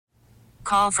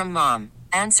Call from mom.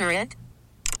 Answer it.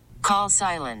 Call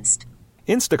silenced.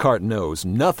 Instacart knows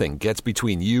nothing gets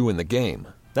between you and the game.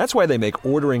 That's why they make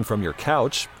ordering from your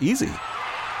couch easy.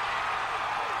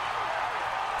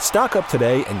 Stock up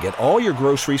today and get all your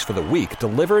groceries for the week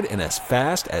delivered in as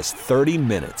fast as 30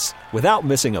 minutes without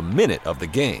missing a minute of the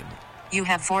game. You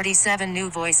have 47 new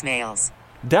voicemails.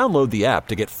 Download the app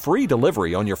to get free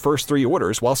delivery on your first 3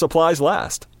 orders while supplies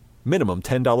last. Minimum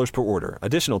 $10 per order.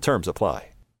 Additional terms apply.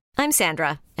 I'm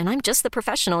Sandra, and I'm just the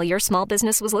professional your small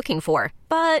business was looking for.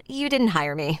 But you didn't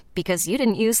hire me because you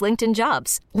didn't use LinkedIn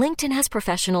Jobs. LinkedIn has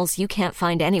professionals you can't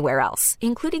find anywhere else,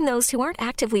 including those who aren't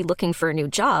actively looking for a new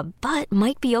job, but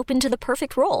might be open to the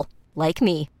perfect role, like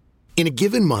me. In a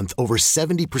given month, over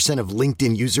 70% of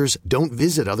LinkedIn users don't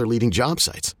visit other leading job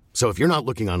sites. So if you're not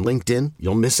looking on LinkedIn,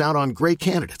 you'll miss out on great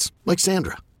candidates like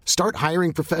Sandra. Start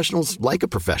hiring professionals like a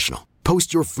professional.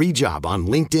 Post your free job on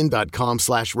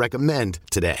linkedin.com/recommend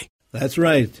today. That's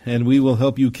right, and we will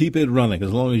help you keep it running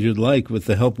as long as you'd like with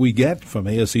the help we get from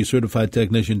ASE Certified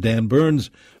Technician Dan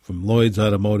Burns from Lloyd's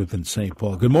Automotive in St.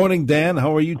 Paul. Good morning, Dan.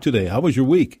 How are you today? How was your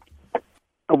week?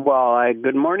 Well,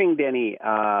 good morning, Denny.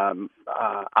 I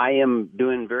am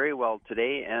doing very well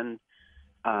today, and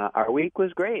our week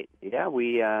was great. Yeah,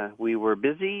 we were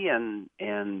busy, and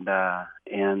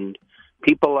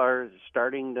people are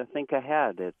starting to think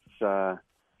ahead. It's I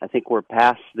think we're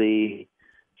past the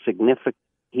significant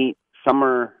heat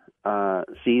summer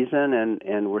season,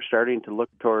 and we're starting to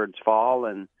look towards fall,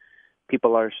 and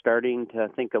people are starting to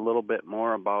think a little bit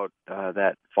more about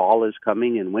that fall is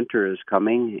coming and winter is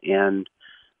coming. And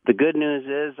the good news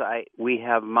is we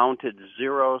have mounted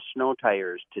 0 snow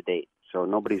tires to date, so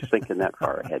nobody's thinking that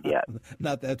far ahead yet.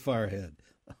 Not that far ahead.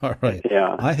 All right.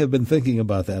 Yeah. I have been thinking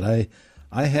about that.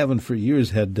 I haven't for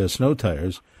years had snow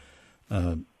tires.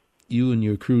 You and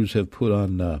your crews have put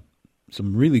on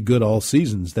some really good all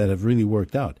seasons that have really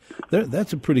worked out.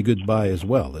 That's a pretty good buy as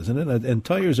well, isn't it? And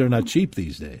tires are not cheap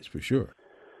these days, for sure.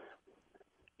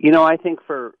 You know, I think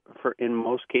for in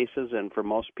most cases and for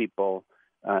most people,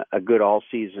 a good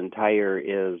all-season tire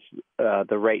is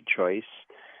the right choice,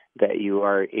 that you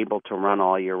are able to run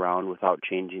all year round without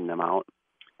changing them out.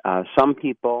 Some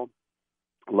people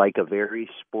like a very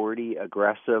sporty,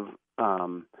 aggressive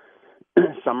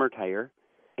summer tire,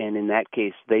 and in that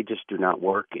case, they just do not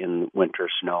work in winter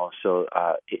snow. So,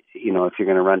 if you're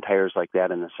going to run tires like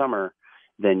that in the summer,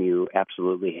 then you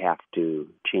absolutely have to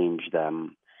change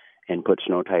them and put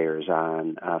snow tires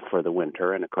on for the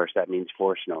winter. And, of course, that means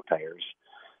 4 snow tires.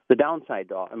 The downside,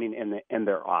 though, and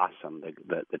they're awesome.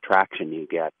 The traction you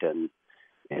get and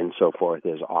so forth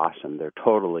is awesome. They're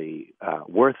totally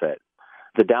worth it.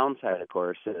 The downside, of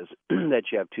course, is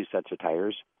that you have 2 sets of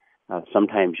tires.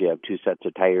 Sometimes you have 2 sets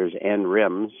of tires and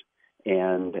rims,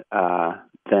 and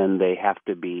then they have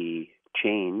to be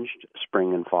changed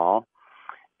spring and fall.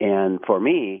 And for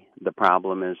me, the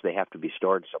problem is they have to be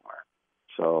stored somewhere.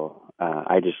 So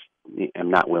I just am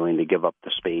not willing to give up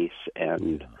the space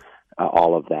and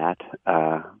all of that.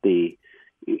 The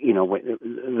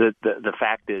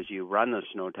fact is, you run the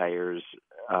snow tires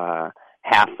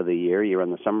half of the year, you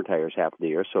run the summer tires half of the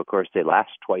year, so of course they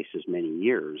last twice as many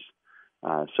years.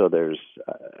 So there's,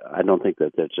 I don't think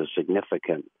that there's a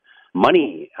significant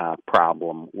money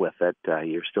problem with it.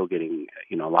 You're still getting,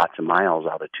 lots of miles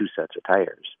out of 2 sets of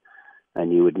tires,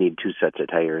 and you would need 2 sets of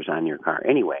tires on your car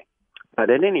anyway. But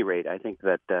at any rate, I think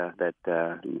that a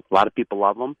lot of people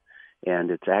love them, and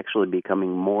it's actually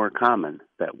becoming more common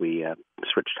that we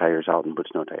switch tires out and put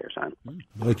snow tires on.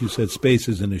 Like you said, space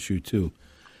is an issue too.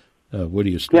 Where do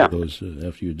you store those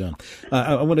after you're done?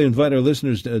 I want to invite our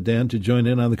listeners, Dan, to join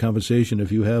in on the conversation.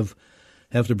 If you have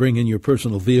to bring in your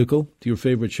personal vehicle to your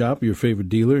favorite shop, your favorite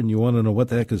dealer, and you want to know what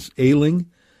the heck is ailing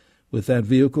with that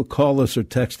vehicle, call us or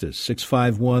text us,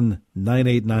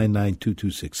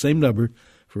 651-989-9226. Same number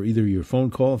for either your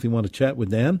phone call if you want to chat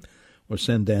with Dan, or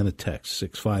send Dan a text,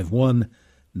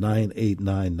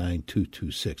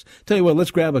 651-989-9226. Tell you what,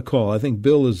 let's grab a call. I think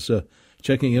Bill is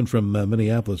checking in from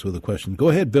Minneapolis with a question. Go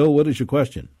ahead, Bill. What is your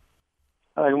question?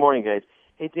 Good morning, guys.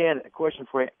 Hey, Dan, a question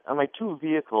for you. On my 2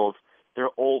 vehicles, they're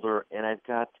older, and I've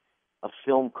got a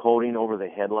film coating over the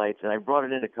headlights, and I brought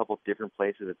it in a couple of different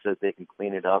places that says they can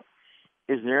clean it up.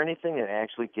 Is there anything that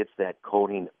actually gets that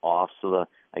coating off so that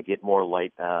I get more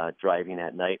light driving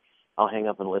at night? I'll hang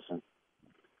up and listen.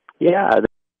 Yeah,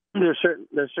 there's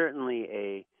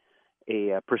certainly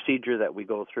a procedure that we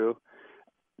go through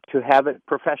to have it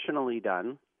professionally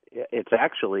done. It's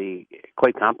actually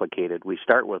quite complicated. We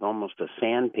start with almost a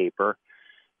sandpaper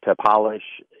to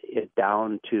polish it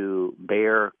down to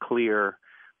bare, clear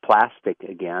plastic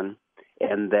again,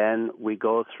 and then we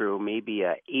go through maybe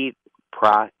a 8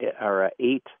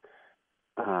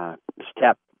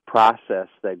 step process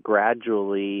that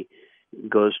gradually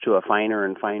goes to a finer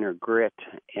and finer grit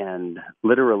and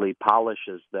literally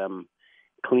polishes them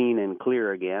clean and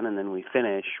clear again. And then we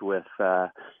finish with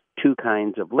two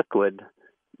kinds of liquid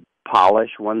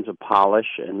polish. One's a polish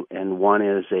and one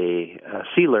is a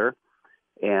sealer.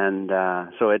 And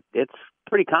so it's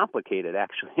pretty complicated,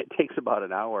 actually. It takes about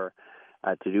an hour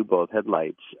to do both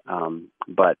headlights.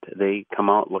 But they come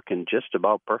out looking just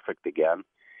about perfect again.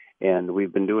 And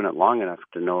we've been doing it long enough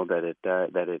to know that it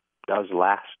does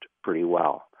last pretty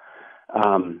well.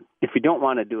 If you don't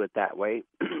want to do it that way,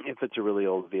 if it's a really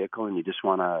old vehicle and you just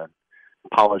want to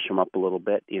polish them up a little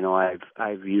bit,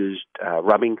 I've used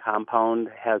rubbing compound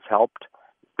has helped.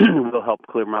 Will help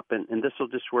clear them up, and this will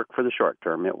just work for the short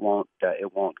term. It won't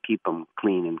keep them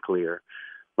clean and clear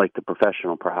like the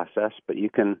professional process, but you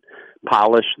can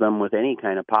polish them with any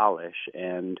kind of polish,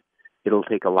 and it'll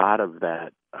take a lot of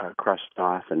that crust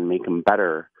off and make them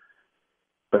better.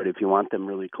 But if you want them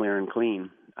really clear and clean,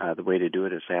 the way to do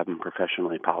it is to have them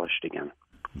professionally polished again.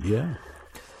 Yeah.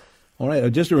 All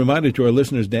right. Just a reminder to our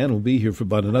listeners, Dan will be here for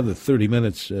about another 30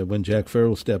 minutes when Jack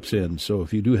Farrell steps in. So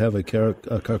if you do have a car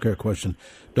care question,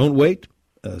 don't wait.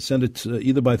 Send it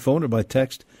either by phone or by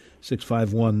text,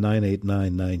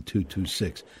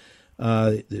 651-989-9226.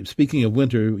 Speaking of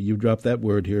winter, you dropped that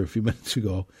word here a few minutes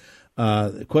ago.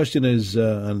 The question is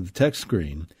on the text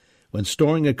screen. When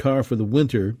storing a car for the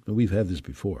winter, and we've had this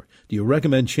before, do you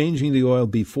recommend changing the oil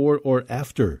before or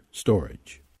after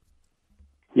storage?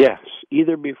 Yes,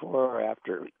 either before or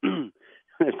after.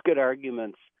 There's good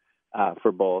arguments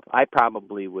for both. I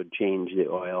probably would change the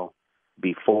oil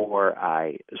before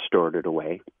I stored it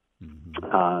away.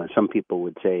 Mm-hmm. Some people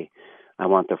would say, I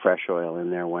want the fresh oil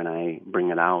in there when I bring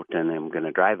it out and I'm going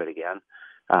to drive it again.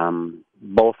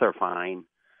 Both are fine.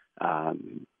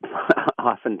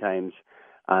 Oftentimes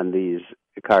on these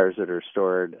cars that are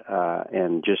stored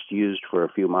and just used for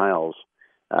a few miles,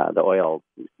 the oil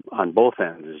on both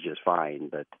ends is just fine,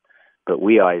 but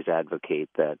we always advocate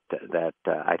that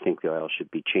I think the oil should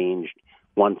be changed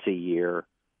once a year,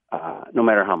 no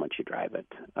matter how much you drive it,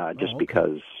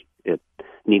 because it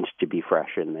needs to be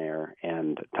fresh in there,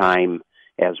 and time,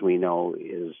 as we know,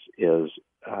 is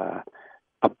a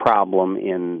problem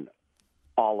in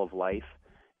all of life,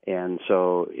 and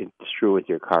so it's true with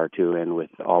your car too, and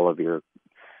with all of your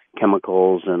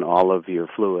chemicals and all of your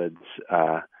fluids.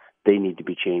 They need to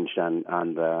be changed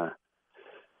on the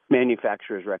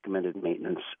manufacturer's recommended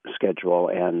maintenance schedule,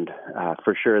 and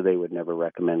for sure they would never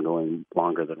recommend going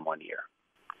longer than 1 year.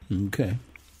 Okay.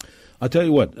 I'll tell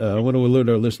you what, I want to alert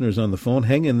our listeners on the phone.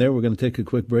 Hang in there. We're going to take a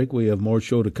quick break. We have more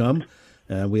show to come.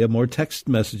 We have more text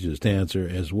messages to answer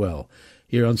as well.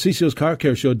 Here on CCO's Car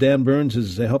Care Show, Dan Burns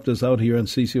has helped us out here on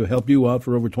CCO, helped you out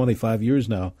for over 25 years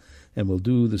now, and will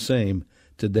do the same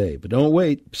today. But don't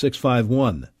wait,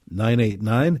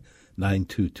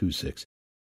 651-989-9226.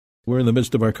 We're in the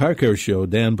midst of our Car Care Show.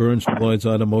 Dan Burns from Lloyd's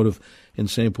Automotive in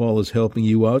St. Paul is helping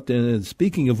you out. And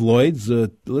speaking of Lloyd's,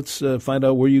 let's find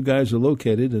out where you guys are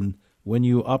located and when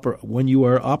you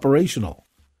are operational.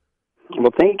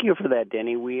 Well, thank you for that,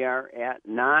 Denny. We are at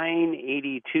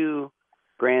 982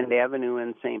 Grand Avenue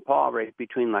in St. Paul, right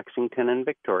between Lexington and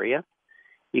Victoria.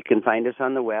 You can find us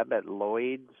on the web at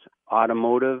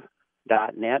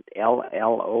lloydsautomotive.net,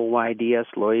 LLOYDS,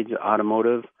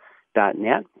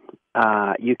 lloydsautomotive.net.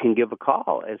 You can give a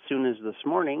call as soon as this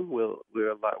morning. We're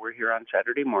here on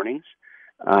Saturday mornings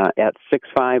at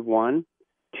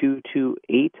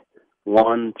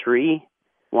 651-228-1316,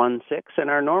 and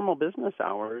our normal business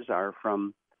hours are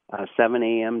from 7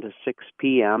 a.m. to 6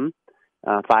 p.m.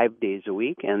 5 days a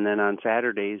week, and then on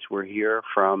Saturdays we're here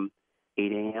from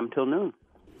 8 a.m. till noon.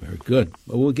 Very good.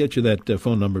 Well, we'll get you that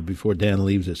phone number before Dan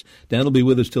leaves us. Dan will be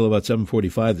with us till about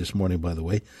 7:45 this morning, by the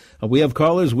way. We have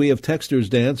callers, we have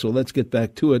texters, Dan, so let's get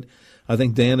back to it. I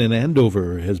think Dan in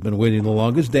Andover has been waiting the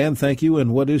longest. Dan, thank you,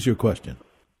 and what is your question?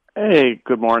 Hey,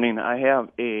 good morning. I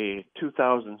have a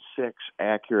 2006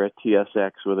 Acura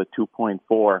TSX with a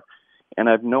 2.4, and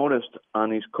I've noticed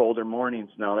on these colder mornings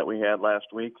now that we had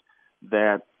last week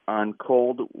that on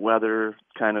cold weather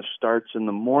kind of starts in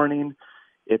the morning,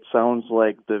 it sounds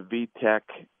like the VTEC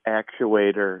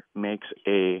actuator makes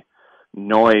a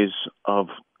noise of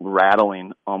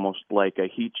rattling, almost like a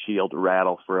heat shield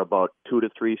rattle for about 2 to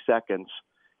 3 seconds,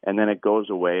 and then it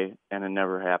goes away, and it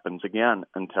never happens again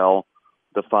until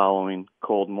the following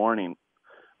cold morning.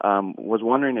 Was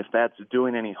wondering if that's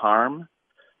doing any harm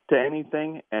to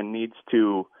anything and needs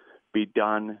to be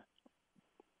done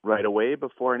right away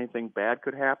before anything bad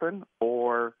could happen,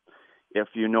 or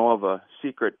if you know of a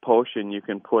secret potion you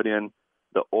can put in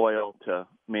the oil to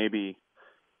maybe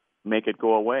make it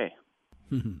go away.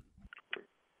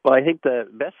 Well, I think the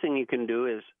best thing you can do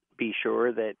is be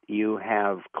sure that you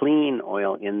have clean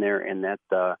oil in there and that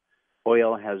the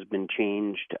oil has been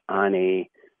changed on a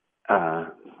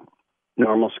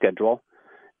normal schedule.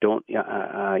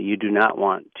 You do not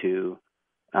want to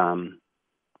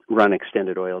run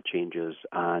extended oil changes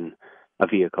on a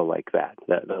vehicle like that.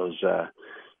 Those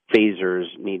phasers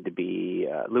need to be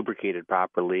lubricated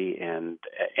properly, and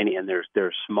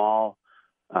there's small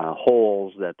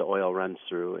holes that the oil runs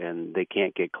through, and they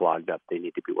can't get clogged up. They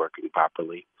need to be working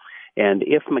properly. And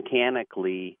if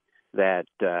mechanically that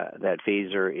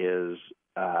phaser is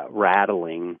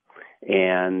rattling,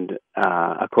 and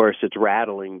of course it's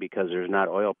rattling because there's not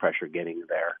oil pressure getting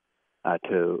there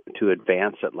to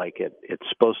advance it like it's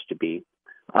supposed to be.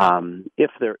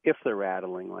 If they're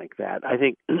rattling like that, I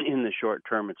think in the short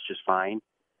term it's just fine.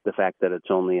 The fact that it's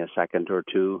only a second or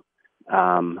two,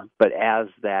 but as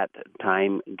that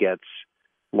time gets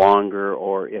longer,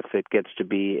 or if it gets to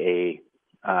be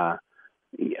a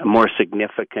more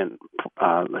significant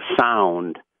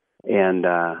sound, and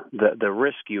the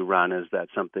risk you run is that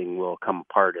something will come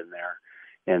apart in there,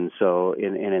 and so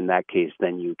in that case,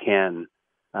 then you can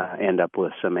end up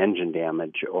with some engine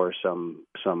damage or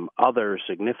some other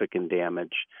significant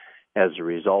damage as a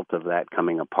result of that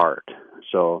coming apart.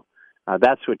 So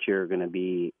that's what you're going to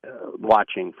be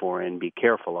watching for and be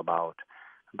careful about.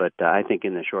 But I think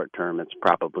in the short term, it's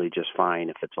probably just fine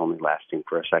if it's only lasting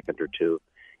for a second or two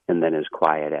and then is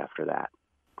quiet after that.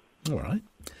 All right.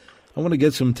 I want to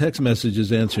get some text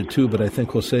messages answered too, but I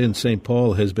think Jose in St.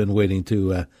 Paul has been waiting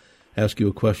to ask you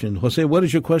a question. Jose, what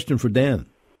is your question for Dan?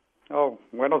 Oh,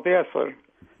 buenos días, sir.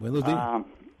 Buenos días.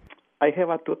 I have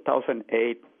a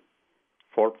 2008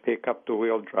 Ford pickup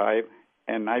two-wheel drive,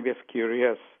 and I was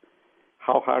curious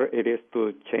how hard it is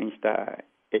to change the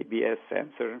ABS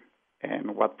sensor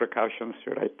and what precautions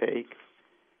should I take.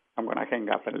 I'm going to hang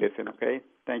up and listen, okay?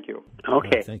 Thank you.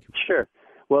 Okay, thank you. Sure.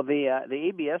 Well, the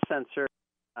ABS sensor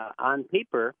on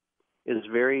paper is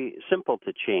very simple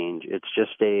to change. It's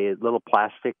just a little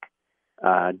plastic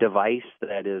device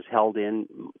that is held in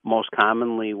most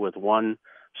commonly with one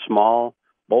small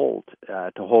bolt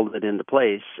to hold it into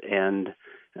place. And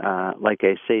like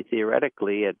I say,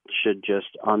 theoretically, it should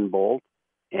just unbolt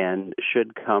and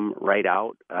should come right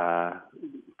out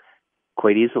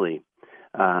quite easily.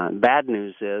 Bad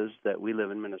news is that we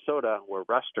live in Minnesota where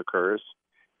rust occurs,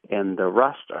 and the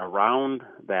rust around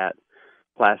that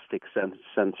plastic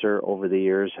sensor over the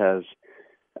years has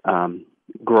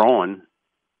grown,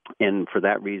 and for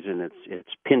that reason it's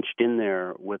pinched in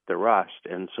there with the rust.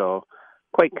 And so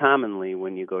quite commonly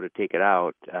when you go to take it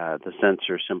out, the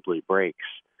sensor simply breaks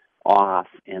off,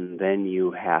 and then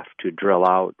you have to drill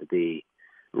out the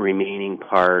remaining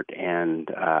part and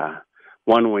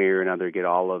one way or another get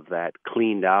all of that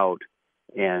cleaned out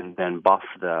and then buff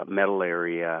the metal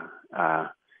area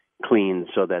clean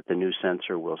so that the new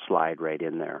sensor will slide right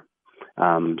in there.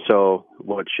 So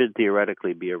what should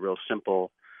theoretically be a real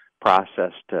simple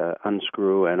process to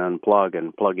unscrew and unplug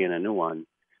and plug in a new one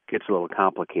gets a little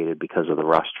complicated because of the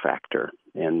rust factor.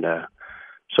 And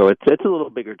so it's a little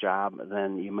bigger job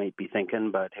than you might be thinking,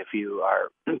 but if you are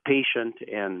patient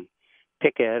and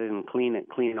pick it and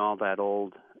clean all that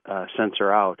old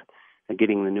sensor out, and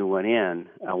getting the new one in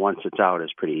once it's out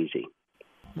is pretty easy.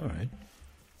 All right.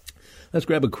 Let's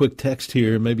grab a quick text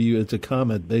here. Maybe it's a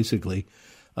comment, basically.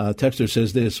 Texter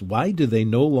says this: why do they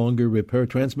no longer repair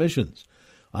transmissions?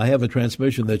 I have a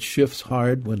transmission that shifts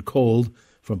hard when cold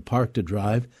from park to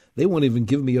drive. They won't even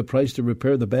give me a price to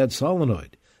repair the bad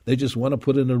solenoid. They just want to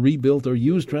put in a rebuilt or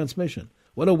used transmission.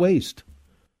 What a waste.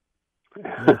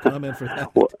 No comment for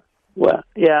that. Well,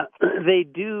 yeah, they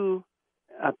do.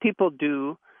 People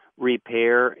do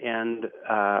repair and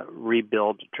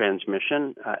rebuild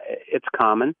transmission. It's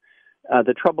common.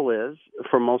 The trouble is,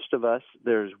 for most of us,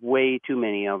 there's way too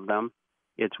many of them.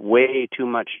 It's way too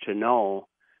much to know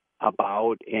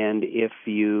about, and if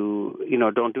you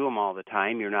don't do them all the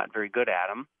time, you're not very good at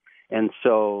them. And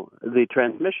so the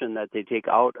transmission that they take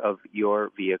out of your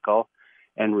vehicle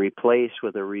and replace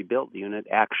with a rebuilt unit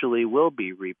actually will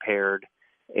be repaired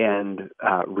and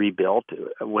rebuilt.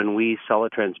 When we sell a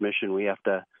transmission, we have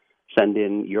to send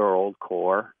in your old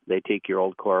core. They take your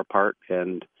old core apart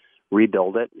and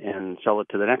rebuild it and sell it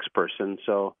to the next person.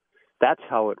 So that's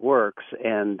how it works.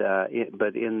 And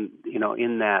but in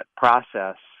that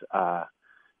process,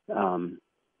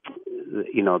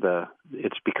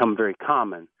 it's become very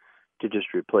common to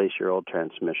just replace your old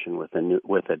transmission with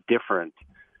a different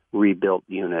rebuilt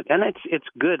unit. And it's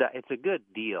good. It's a good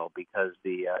deal because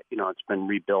it's been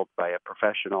rebuilt by a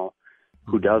professional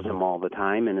who does them all the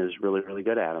time and is really, really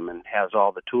good at them and has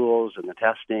all the tools and the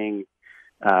testing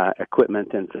equipment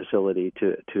and facility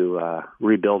to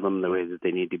rebuild them the way that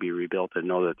they need to be rebuilt and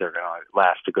know that they're going to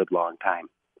last a good long time.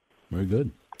 Very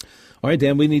good. All right,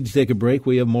 Dan, we need to take a break.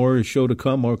 We have more show to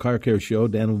come, more Car Care Show.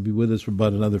 Dan will be with us for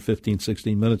about another 15,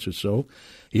 16 minutes or so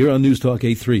here on News Talk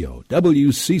 830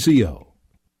 WCCO.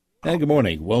 And good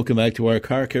morning. Welcome back to our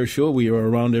Car Care Show. We are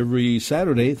around every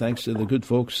Saturday, thanks to the good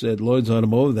folks at Lloyd's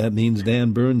Automotive. That means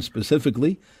Dan Burns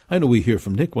specifically. I know we hear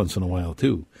from Nick once in a while,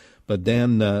 too. But,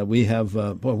 Dan, we have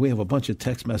a bunch of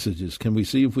text messages. Can we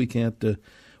see if we can't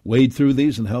wade through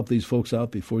these and help these folks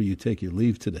out before you take your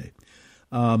leave today?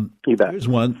 You bet. Here's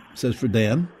one. It says for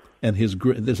Dan and his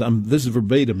this is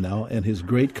verbatim now, and his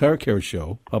great Car Care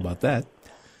Show. How about that?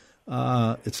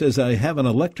 It says, I have an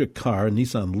electric car, a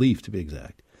Nissan Leaf to be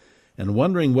exact, and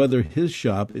wondering whether his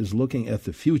shop is looking at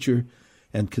the future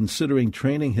and considering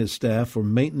training his staff for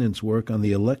maintenance work on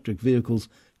the electric vehicles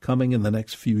coming in the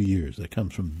next few years. That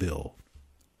comes from Bill.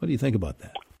 What do you think about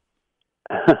that?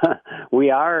 We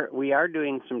are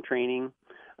doing some training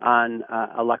on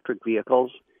electric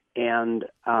vehicles, and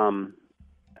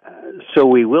so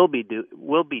we will be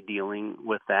dealing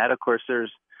with that. Of course,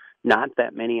 there's not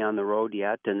that many on the road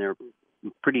yet, and they're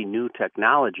pretty new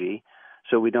technology,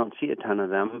 so we don't see a ton of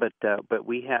them. But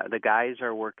we have the guys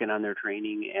are working on their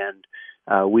training,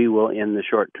 and we will in the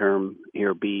short term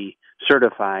here be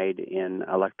certified in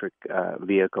electric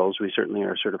vehicles. We certainly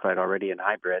are certified already in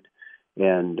hybrid,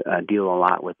 and deal a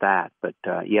lot with that. But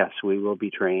yes, we will be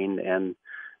trained, and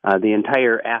the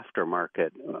entire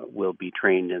aftermarket will be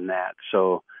trained in that.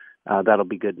 So that'll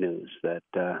be good news that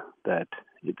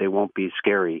they won't be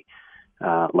scary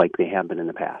like they have been in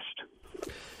the past.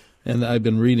 And I've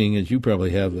been reading, as you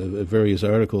probably have, various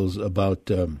articles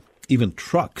about even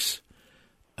trucks,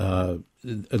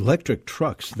 electric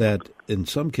trucks that in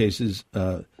some cases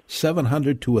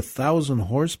 700 to 1,000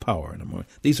 horsepower.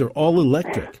 These are all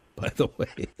electric, by the way.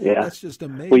 Yeah. That's just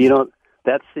amazing. Well,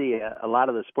 that's a lot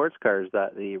of the sports cars,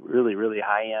 that the really, really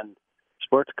high-end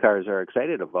sports cars are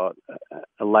excited about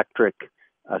electric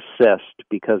assist,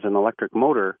 because an electric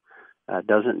motor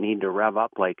doesn't need to rev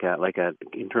up like a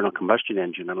internal combustion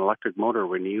engine. An electric motor,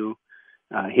 when you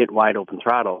hit wide open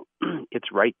throttle,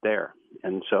 it's right there.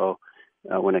 And so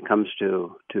when it comes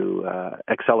to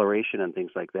acceleration and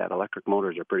things like that, electric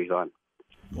motors are pretty fun.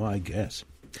 Well, I guess.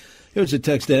 Here's a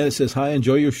text that says, hi,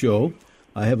 enjoy your show.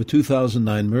 I have a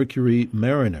 2009 Mercury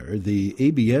Mariner. The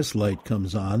ABS light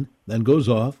comes on, then goes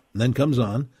off, and then comes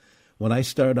on. When I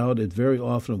start out, it very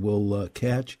often will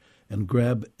catch and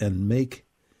grab and make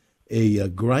a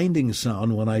grinding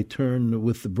sound when I turn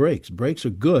with the brakes. Brakes are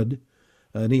good.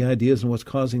 Any ideas on what's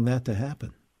causing that to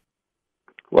happen?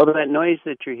 Well, that noise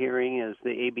that you're hearing is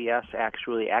the ABS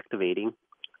actually activating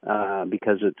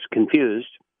because it's confused,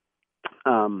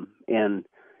 and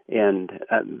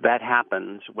that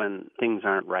happens when things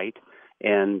aren't right.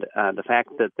 And the fact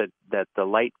that the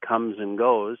light comes and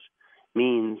goes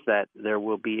means that there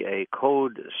will be a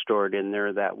code stored in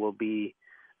there that will be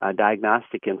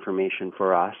diagnostic information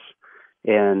for us,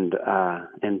 and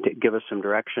to give us some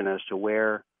direction as to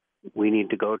where we need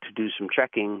to go to do some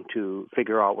checking to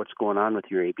figure out what's going on with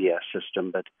your ABS system.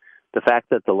 But the fact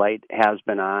that the light has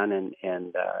been on and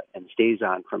stays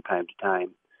on from time to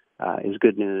time is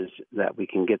good news, that we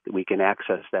can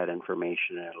access that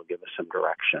information, and it'll give us some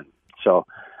direction. So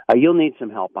you'll need some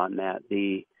help on that.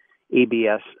 The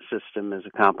ABS system is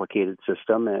a complicated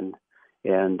system, and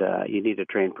you need a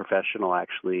trained professional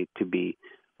actually to be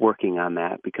working on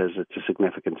that, because it's a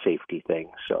significant safety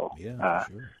thing. So sure.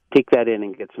 Take that in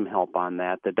and get some help on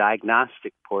that. The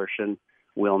diagnostic portion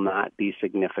will not be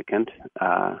significant.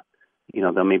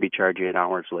 They'll maybe charge you an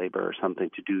hour's labor or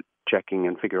something to do checking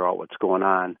and figure out what's going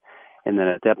on. And then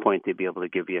at that point, they'd be able to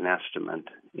give you an estimate,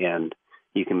 and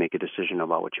you can make a decision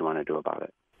about what you want to do about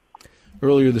it.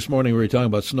 Earlier this morning, we were talking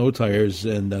about snow tires,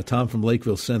 and Tom from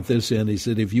Lakeville sent this in. He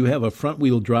said, if you have a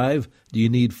front-wheel drive, do you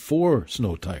need 4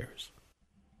 snow tires?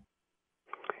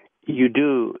 You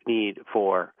do need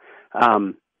 4.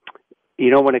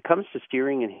 When it comes to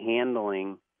steering and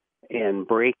handling and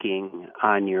braking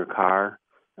on your car,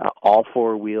 all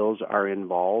 4 wheels are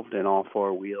involved, and all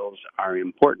 4 wheels are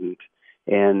important.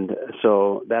 And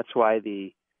so that's why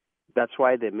the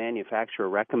manufacturer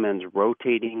recommends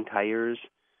rotating tires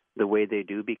the way they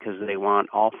do, because they want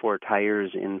all 4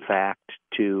 tires, in fact,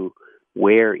 to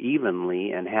wear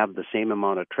evenly and have the same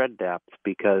amount of tread depth.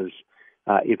 Because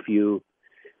if you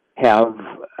have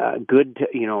good,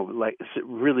 like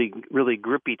really, really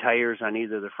grippy tires on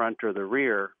either the front or the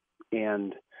rear,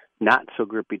 and not so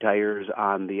grippy tires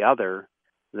on the other,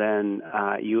 then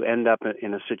you end up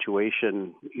in a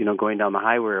situation, going down the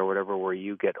highway or whatever, where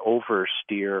you get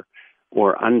oversteer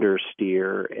or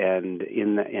understeer, and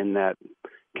in that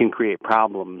can create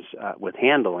problems with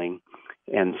handling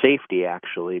and safety,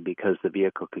 actually, because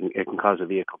it can cause a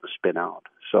vehicle to spin out.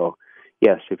 So,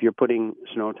 yes, if you're putting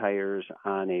snow tires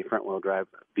on a front-wheel drive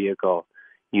vehicle,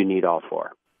 you need all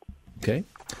four. Okay.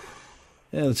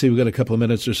 And let's see, we've got a couple of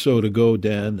minutes or so to go,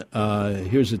 Dan.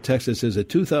 Here's a text that says a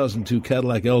 2002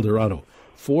 Cadillac Eldorado,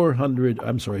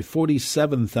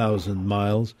 47,000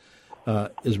 miles.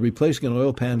 Is replacing an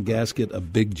oil pan gasket a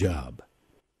big job?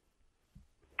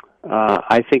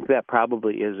 I think that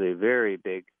probably is a very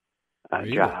big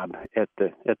job. At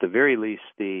the very least,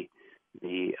 the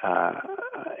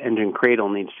engine cradle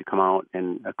needs to come out,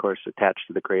 and of course, attached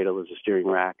to the cradle is a steering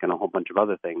rack and a whole bunch of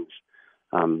other things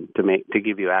to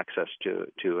give you access to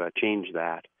change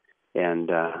that.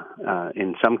 And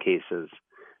in some cases,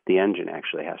 the engine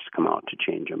actually has to come out to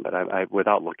change them. But I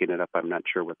without looking it up, I'm not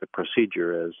sure what the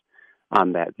procedure is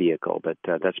on that vehicle. But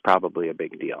that's probably a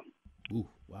big deal. Ooh,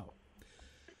 wow.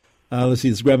 Let's see,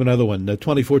 let's grab another one. The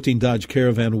 2014 Dodge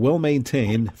Caravan,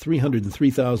 well-maintained,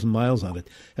 303,000 miles on it,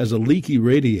 has a leaky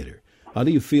radiator. How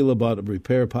do you feel about a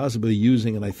repair, possibly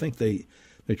using, and I think they're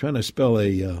trying to spell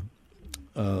a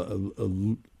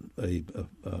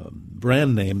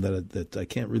brand name that I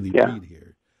can't really read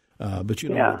here. But you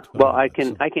know. Yeah. Well, I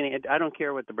don't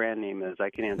care what the brand name is.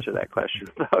 I can answer that question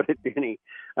without it being.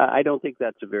 I don't think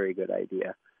that's a very good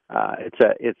idea.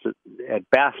 It's at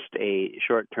best a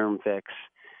short-term fix.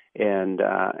 And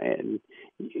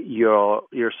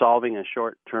you're solving a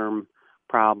short-term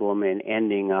problem and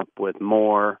ending up with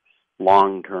more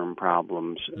long-term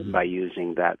problems by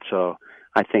using that. So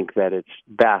I think that it's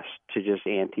best to just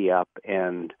ante up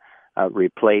and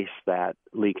replace that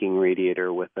leaking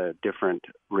radiator with a different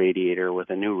radiator, with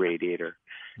a new radiator,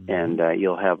 and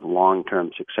you'll have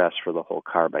long-term success for the whole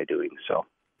car by doing so.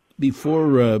 Before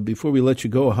we let you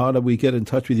go, how do we get in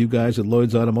touch with you guys at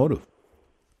Lloyd's Automotive?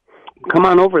 Come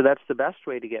on over. That's the best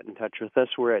way to get in touch with us.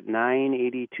 We're at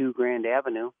 982 Grand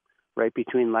Avenue, right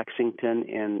between Lexington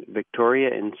and Victoria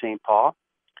in St. Paul.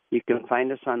 You can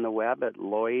find us on the web at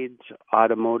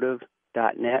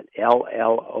lloydsautomotive.net,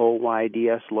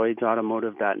 LLOYDS,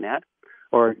 lloydsautomotive.net,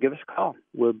 or give us a call.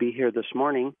 We'll be here this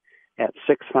morning at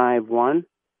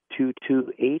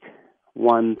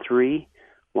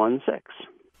 651-228-1316.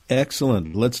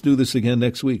 Excellent. Let's do this again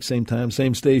next week. Same time,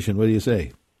 same station. What do you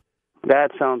say?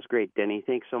 That sounds great, Denny.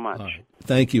 Thanks so much. Right.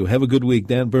 Thank you. Have a good week.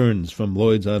 Dan Burns from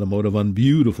Lloyd's Automotive on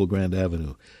beautiful Grand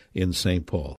Avenue in St.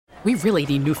 Paul. We really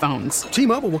need new phones.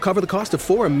 T-Mobile will cover the cost of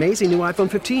 4 amazing new iPhone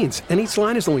 15s, and each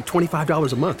line is only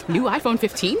 $25 a month. New iPhone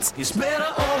 15s? It's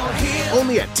better over here.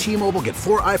 Only at T-Mobile, get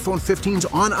 4 iPhone 15s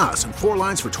on us and 4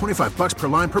 lines for $25 per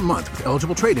line per month with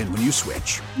eligible trade-in when you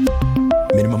switch.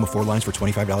 Minimum of 4 lines for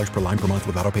 $25 per line per month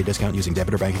with autopay discount using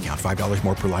debit or bank account. $5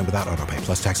 more per line without autopay,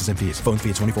 plus taxes and fees. Phone fee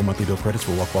at 24 monthly bill credits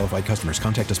for well-qualified customers.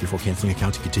 Contact us before canceling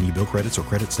account to continue bill credits or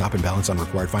credit stop and balance on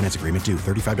required finance agreement due.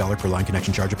 $35 per line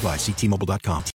connection charge applies. See T-Mobile.com.